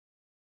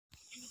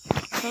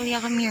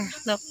Talia, come here.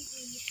 Look.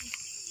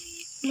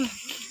 Look.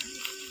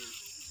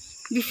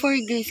 Before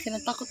guys,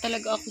 kanatakot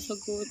talaga ako sa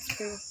goats.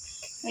 Pero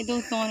I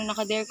don't know ano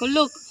nakadare ko.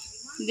 Look.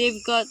 They've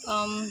got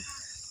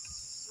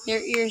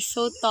their ears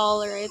so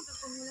tall, right?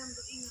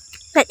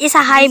 That is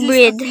a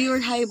hybrid. This is a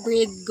pure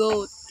hybrid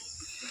goat.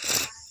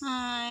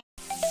 Hi.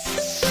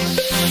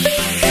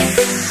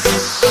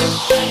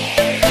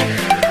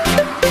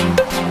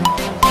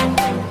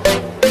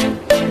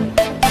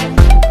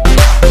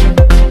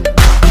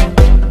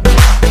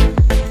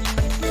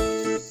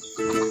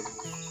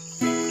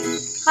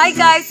 Hi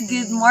guys,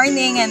 good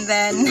morning, and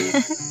then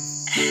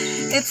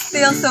it's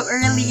still so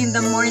early in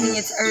the morning.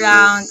 It's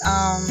around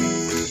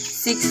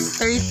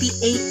 6:30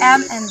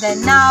 a.m. and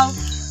then now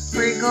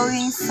we're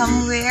going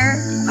somewhere.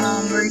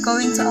 We're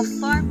going to a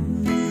farm.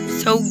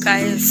 So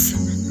guys,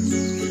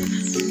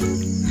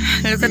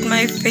 look at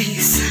my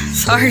face.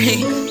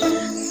 Sorry,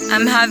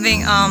 I'm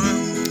having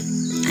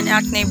an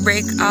acne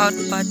breakout,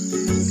 but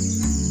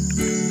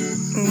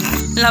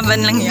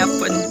laban lang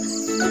yapon.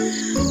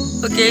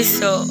 Okay,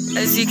 so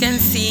as you can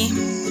see,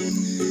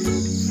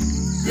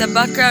 the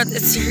background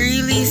is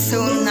really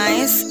so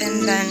nice,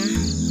 and then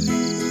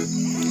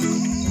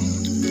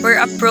we're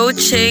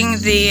approaching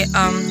the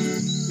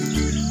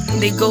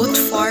goat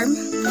farm.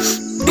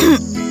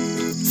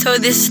 So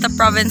this is the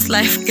province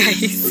life,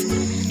 guys.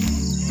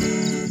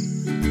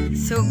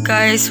 So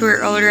guys,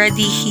 we're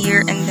already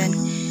here, and then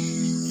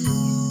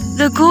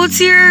the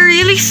goats here are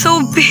really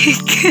so big.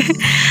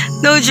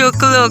 No joke,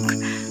 look.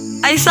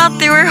 I thought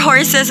they were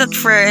horses at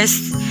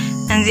first,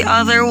 and the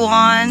other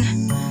one.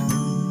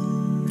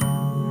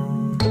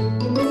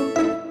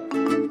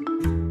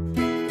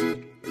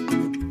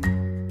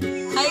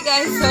 Hi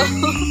guys, so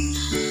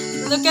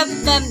look at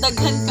them,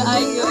 daghan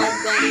kaayo, and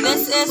then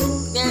this is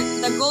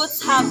the goats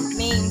have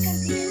names.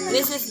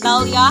 This is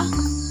Dahlia,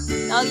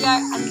 and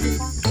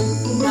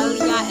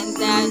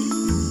then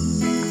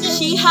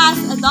she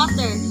has a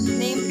daughter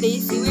named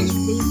Daisy. Where's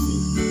Daisy?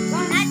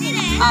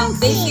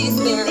 Daisy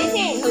is there.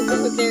 We'll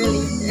go there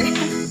later.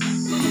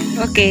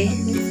 Okay.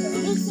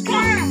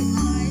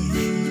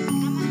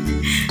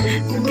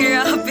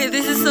 Grabe,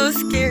 this is so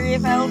scary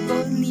if I'll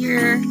go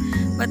near.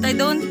 But I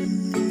don't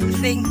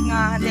think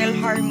they'll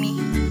harm me.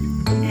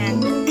 And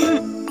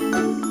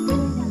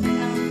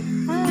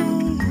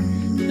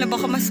hi.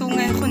 Baka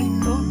masungay ako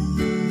nito.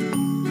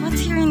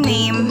 What's your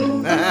name?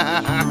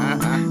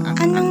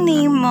 Anong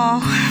name mo?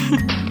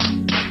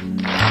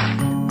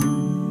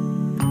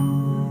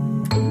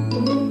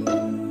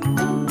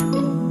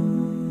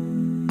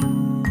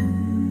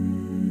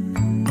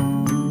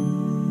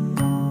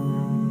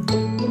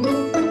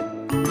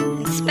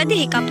 Pwede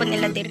hikapon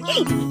nila diri.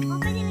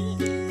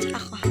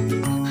 Ako.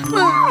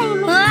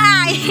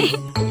 Ay!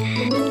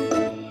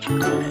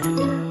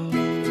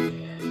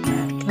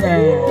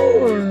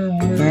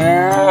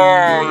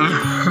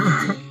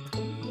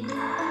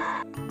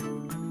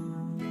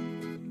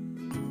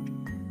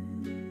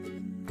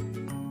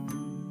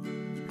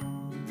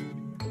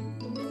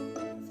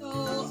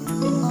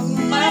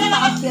 Parang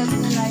paakyat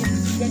na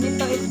life.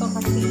 Ganito ito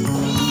kasi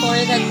for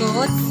the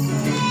goats.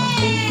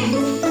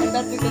 I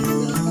bet we can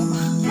still come.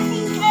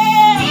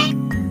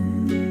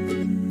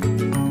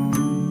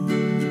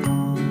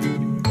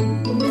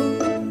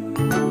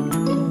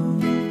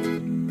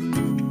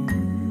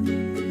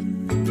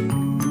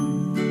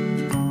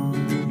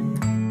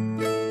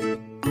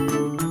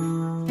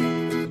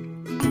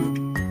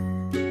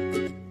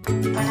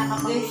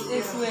 This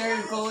is where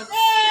goats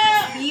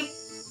sleep.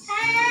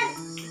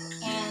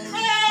 And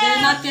they're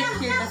not yet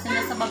here kasi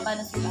nasa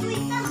baba na sila.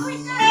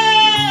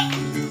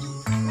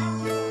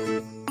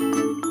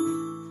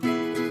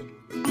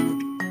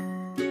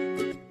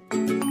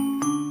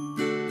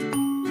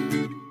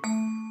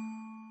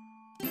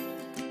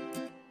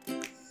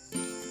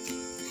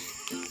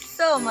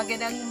 So,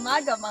 magandang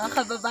umaga mga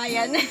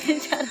kababayan.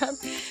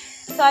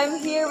 So, I'm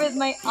here with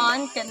my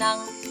aunt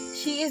kanang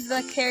she is the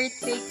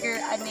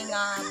caretaker aning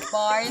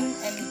barn,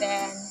 and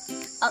then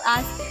I'll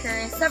ask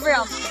her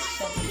several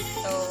questions.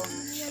 So,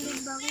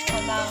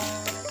 kanang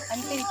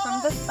auntie,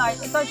 from the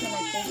start, ikaw siya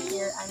nag-take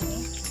care,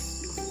 ani?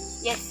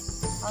 Yes.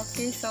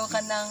 Okay, so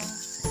kanang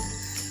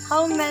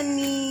how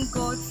many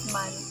goats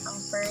man ang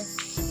first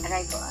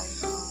arrival?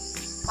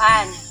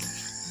 3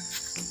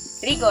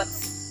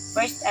 goats.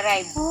 First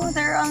arrived. Oh,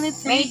 there are only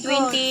 3 May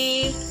goats.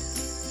 20,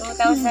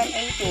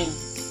 2018.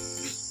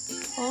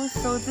 Oh,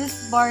 so this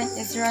barn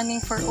is running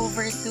for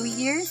over 2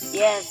 years?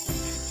 Yes.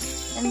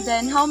 And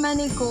then, how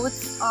many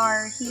goats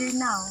are here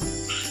now?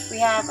 We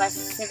have a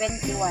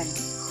 71.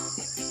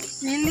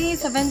 Really?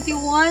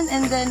 71?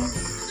 And then,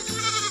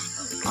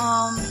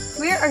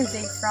 where are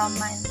they from,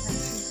 my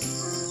country?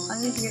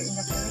 Only here in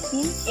the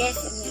Philippines? Yes,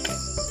 in the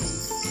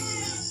Philippines.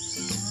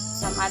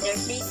 Some other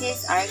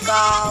places,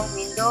 Argao,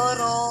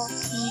 Mindoro,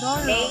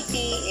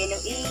 Leyte,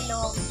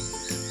 Iloilo.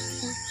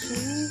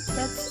 Okay,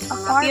 that's a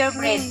Mga far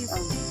purebred. place.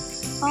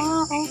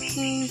 Ah,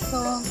 okay.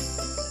 So,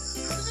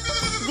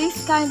 these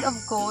kind of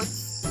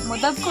goats,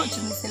 modab ko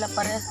dyan sila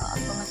parehas ang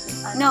automatic.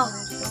 No.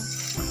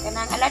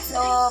 Kanang lots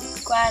of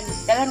kuan.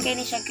 Dagan kay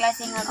ni siya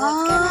klase nga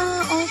goats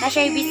kanang. Na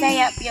siya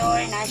Bisaya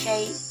pure, na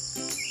siya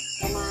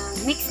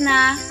kanang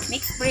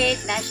mixed breed,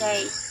 na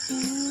siya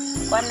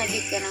kuan na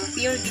gid kanang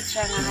pure gid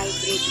siya nga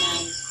hybrid na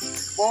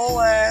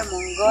Boer,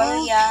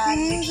 Mongolian.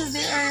 Okay, so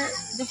there are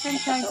different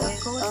kinds of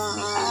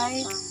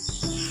goats.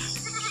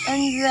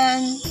 And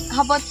then,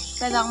 how about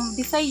kanang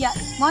Bisaya?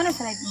 Mo na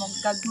sila mo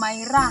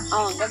gagmay ra.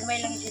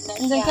 Gagmay lang dito.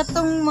 And then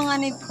katong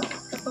mga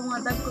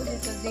dagko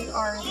dito, they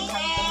are the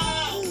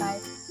hunting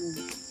type.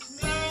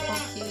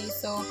 Okay,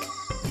 so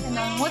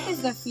what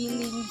is the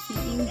feeling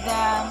seeing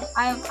them?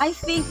 I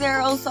think there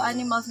are also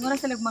animals. Mura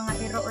sila mga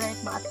iro, right?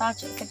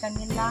 Ma-attach sa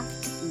kanila.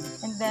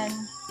 And then,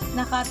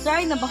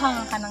 naka-try na ba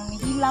ka nang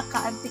nihila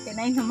ka, anti ka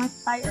na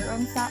namatay or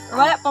unsa? Or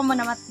wala pa mo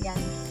namatyan?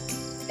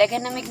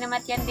 Dagan namig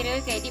namatyan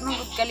diri kay di man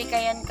gud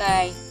kalikayan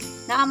kay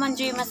naaman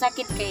joy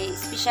masakit kay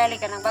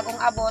especially kanang bagong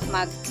abot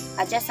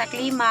mag-adjust sa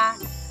klima.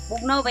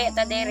 Bugnaw ba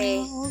ta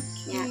dere?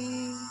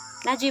 Okay.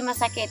 Na joy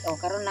masakit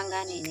karon lang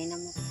gani ni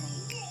namatay.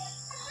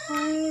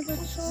 Ay,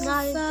 that's so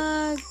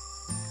sad.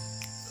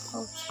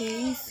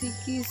 Okay,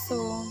 sige.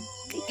 So,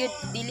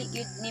 dili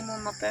gud nimo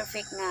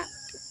ma-perfect nga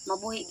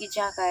mabuhi gid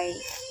siya kay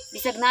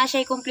bisag na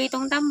siya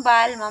kumpletong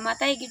tambal,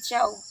 mamatay gid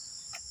siya o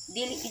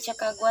dili gid siya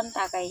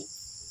kagwanta kay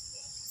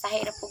sa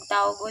hirap pug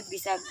tao gud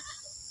bisag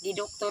di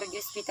doktor di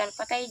hospital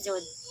patay jud.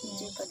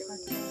 Jud pa daw.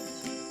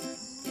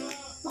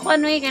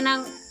 Makanoy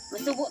kanang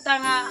masubo ta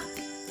nga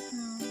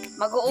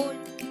mag-uol.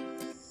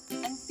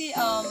 Auntie,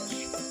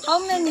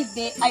 how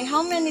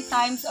many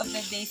times of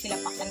the day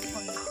sila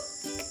pakanon?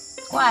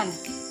 Kuan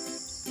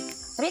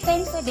 3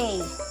 times a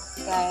day.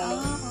 Kay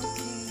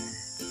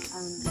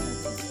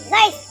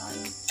Guys!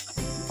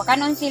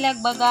 pakanon sila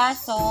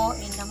bagaso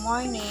in the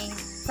morning,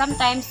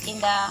 sometimes in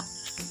the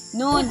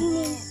noon.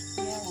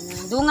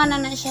 Dungan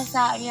na siya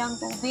sa iyang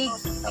tubig,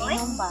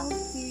 painom ba?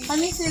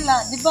 Kani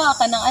sila, di ba,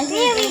 kanang I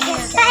heard earlier,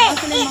 kanang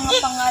sila yung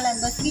mga pangalan,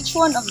 but each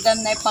one of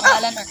them na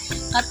pangalan or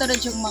katulad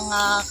yung mga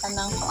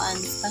kanang kuan,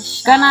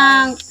 special.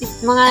 Kanang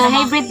mga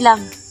hybrid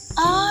lang.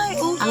 Ay,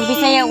 okay. Ang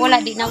Bisaya wala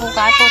di na ko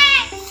katok.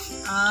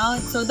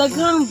 So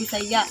daghang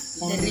Bisaya,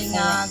 diri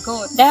nga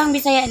goat. Daghang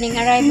Bisaya ning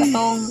arrive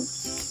atong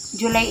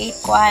July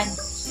 8 kuan.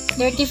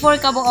 34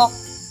 ka buok.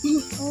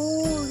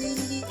 Oh,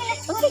 really?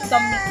 Okay,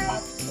 kami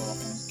ato.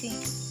 Okay.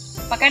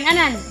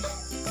 Pakanan.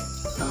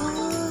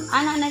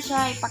 Ana na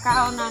siya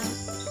ipakaonan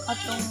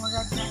Atong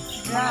mga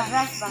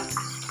grass ba?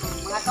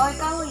 Mga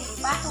kahoy-kahoy,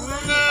 patong na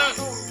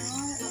patong.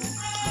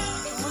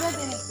 Mura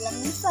din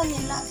lamisan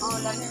nila.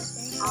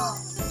 Lamisan.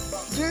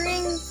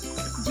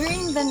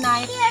 During the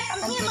night,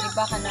 di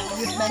ba kanang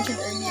you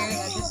mentioned earlier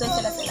nga dito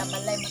sila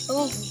balay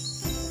matug.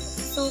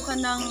 So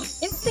kanang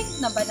instinct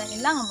na ba na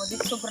nila nga mo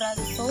dito sobra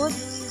lisod?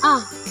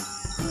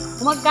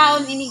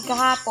 Magkaon ini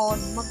kahapon,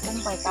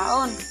 magkumpay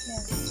kaon.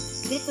 Yes.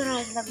 Dito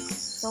na sila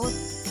so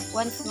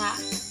once nga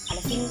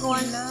alas 5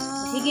 na.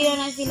 Sige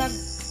na sila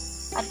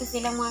ato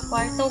silang mga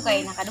kwarto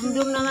kay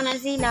nakadumdum naman na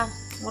sila.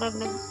 Murag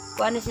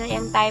nagkuan na sila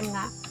yung time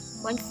nga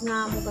once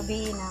nga mo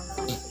gabi na.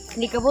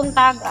 Hindi ka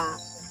buntag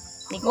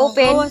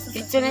nag-open,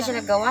 dito na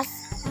siya nagawas.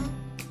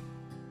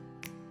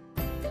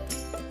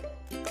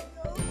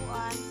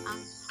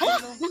 Hala!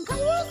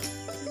 Nangkalis!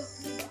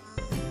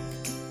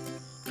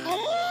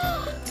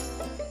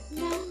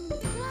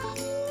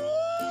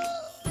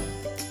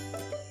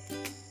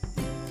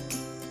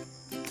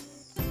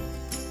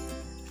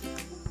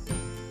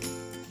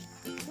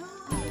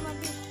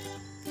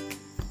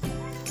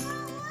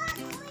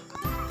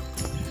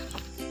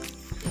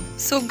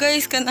 So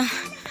guys,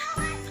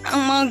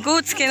 ang mga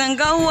goats kanang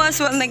gawas,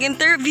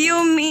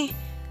 nag-interview me.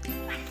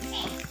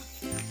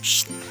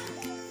 Shh.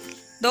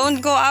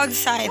 Don't go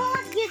outside.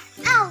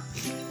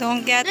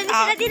 Don't get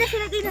out.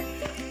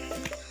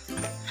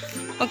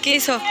 Okay,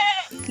 so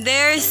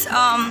there's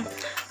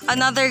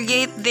another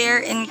gate there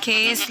in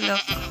case,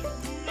 look.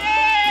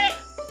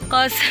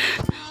 Cause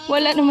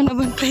wala naman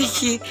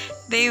nabantay,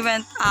 they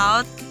went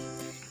out.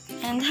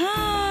 And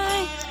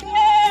hi.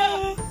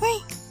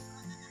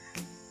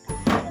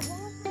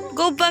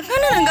 Go back.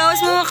 Ano nang gawas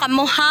mga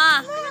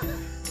kamuha?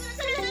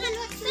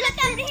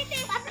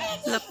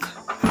 Look.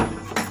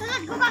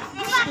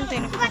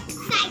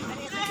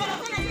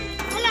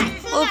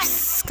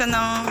 Oops.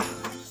 Kanang.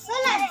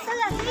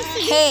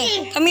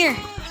 Hey, come here.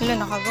 Hala,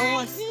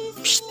 nakagawas.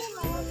 Psst.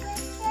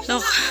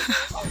 Look.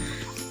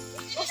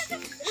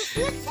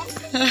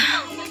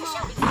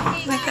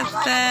 Look at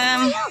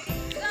them.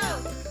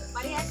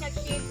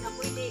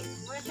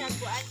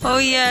 Oh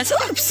yes.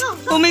 Oops.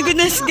 Oh my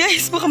goodness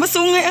guys. Baka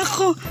masungay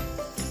ako.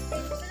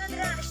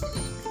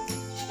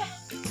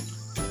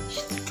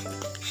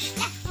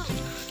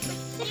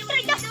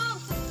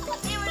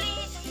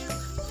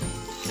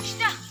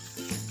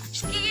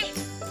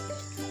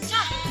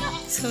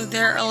 So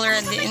they're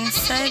already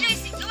inside.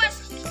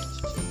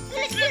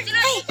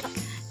 Hey,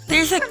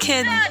 there's a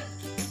kid.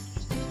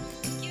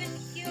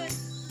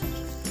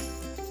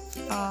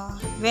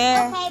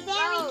 There.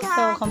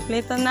 So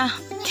complete na.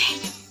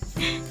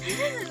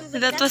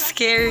 That was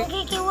scary.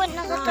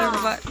 Pero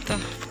ba ito?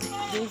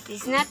 This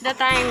is not the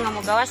time nga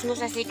magawas mo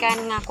sa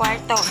sikan nga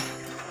kwarto.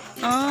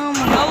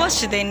 Magawas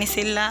siya din ni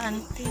sila,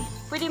 auntie.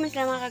 Pwede mo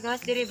sila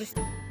makagawas diri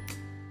basta.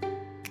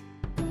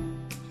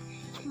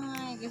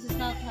 Ay, this is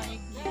not how I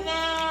do.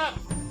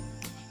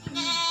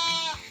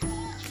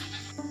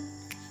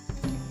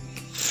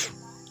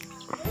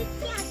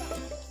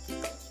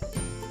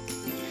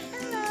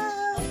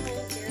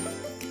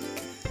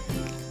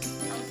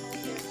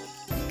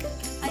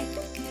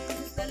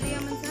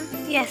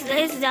 Yes,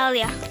 that is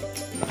Dahlia.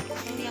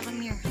 Dahlia,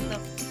 come here. Look.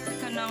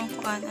 Kanang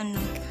kuan,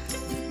 ano.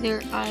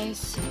 Their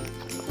eyes.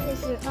 There's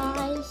your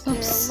eyes,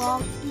 Oops. your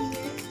long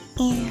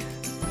Yeah. ears,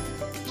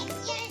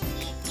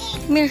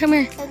 Come here, come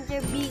here. and your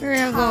big Where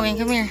are you going?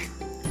 tongue. Come here.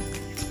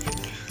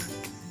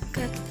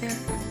 Got their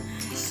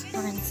eyes.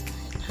 Go inside.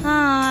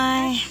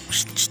 Hi.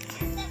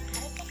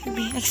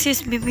 Baby,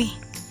 excuse baby.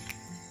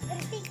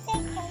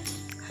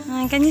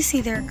 Can you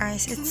see their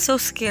eyes? It's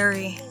so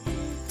scary.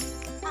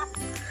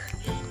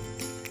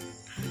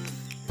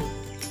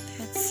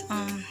 That's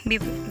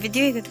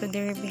video good with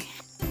the baby.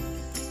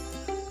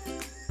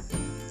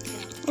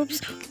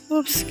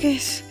 Oops,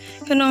 guys.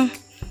 Kanong,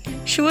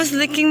 she was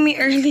licking me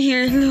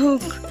earlier.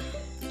 Look.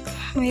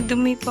 May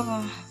dumi pa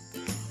oh.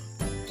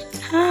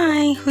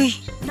 Hi. Huy.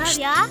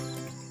 Dahlia?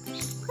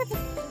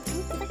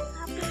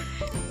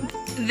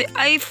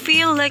 I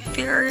feel like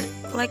they're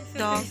like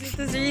dogs.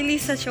 This is really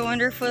such a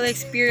wonderful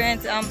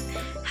experience.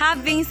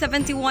 Having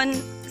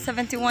 71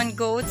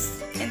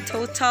 goats in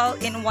total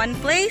in one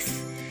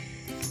place.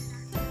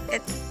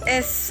 It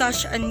is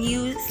such a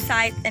new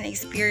sight and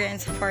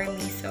experience for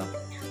me. So,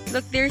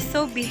 look, they're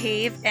so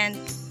behaved and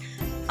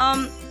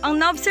ang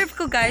na-observe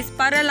ko guys,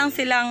 para lang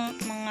silang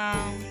mga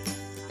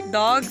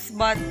dogs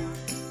but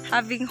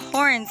having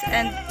horns,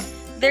 and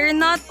they're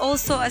not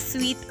also as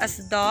sweet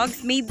as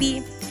dogs.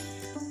 Maybe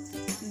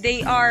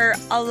they are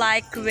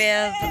alike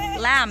with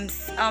lambs.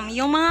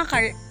 Yung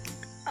mga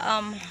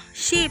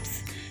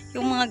sheeps,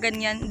 yung mga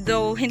ganyan,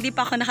 though hindi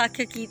pa ako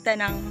nakakakita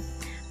ng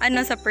ano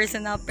sa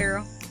personal,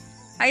 pero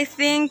I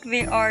think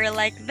they are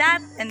like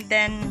that. And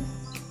then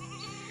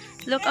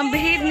look, ang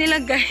behave nila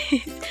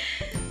guys.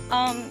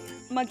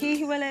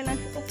 Maghihiwalay lang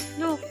sa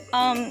look.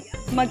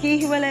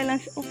 Maghihiwalay lang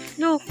sa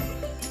look.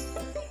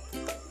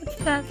 What's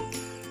that?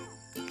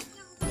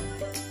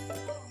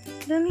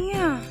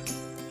 Dania.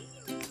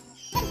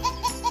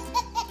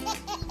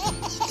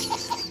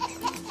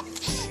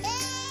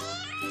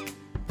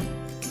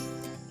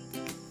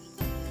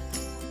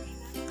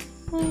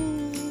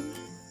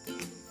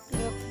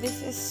 Look,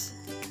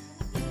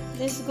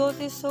 this goat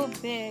is so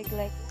big.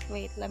 Like,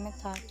 wait, let me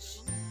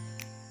touch.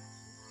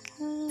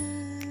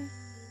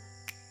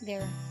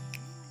 There.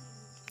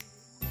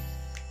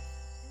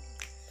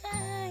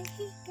 Hi,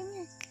 come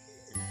here.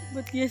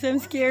 But yes, I'm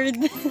scared.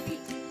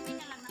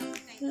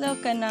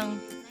 Look,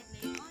 kanang.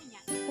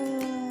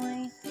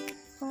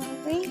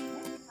 Wait.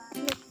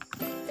 Look.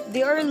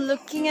 They are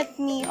looking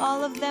at me. All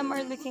of them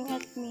are looking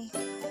at me.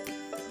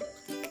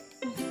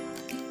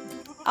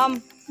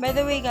 By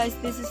the way guys,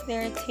 this is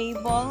their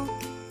table.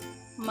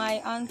 My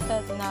aunt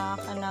said na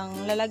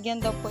kanang lalagyan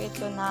daw po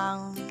ito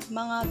ng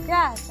mga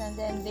grass and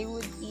then they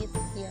would eat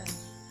here.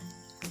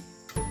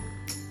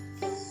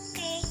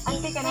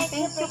 Auntie, can I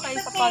thank you kayo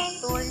sa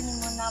pag-tour ni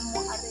mo na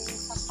mo ari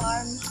sa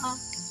farm, ha?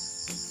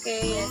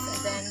 Okay, yes,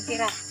 and then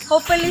kira.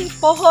 Hopefully,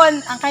 pohon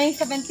ang kayong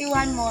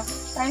 71 mo,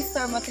 times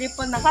store mo,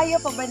 triple na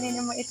kayo pa ba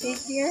ninyo mo i-take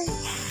here?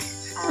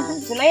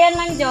 Sulayan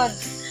lang, Jod.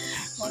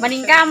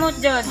 Maningkamot,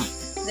 Jod.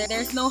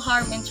 There's no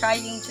harm in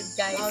trying it,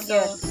 guys. Oh,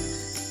 so,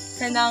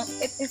 kanang,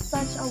 it is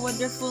such a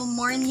wonderful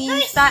morning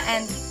sa,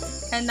 and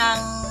kanang,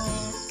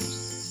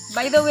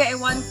 by the way, I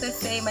want to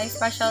say my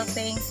special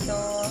thanks to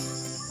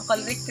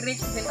Rick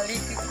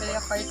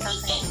Villacorta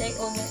kay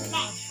owner in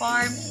our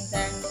farm, and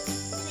then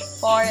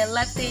for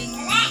letting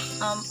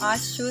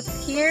us shoot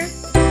here.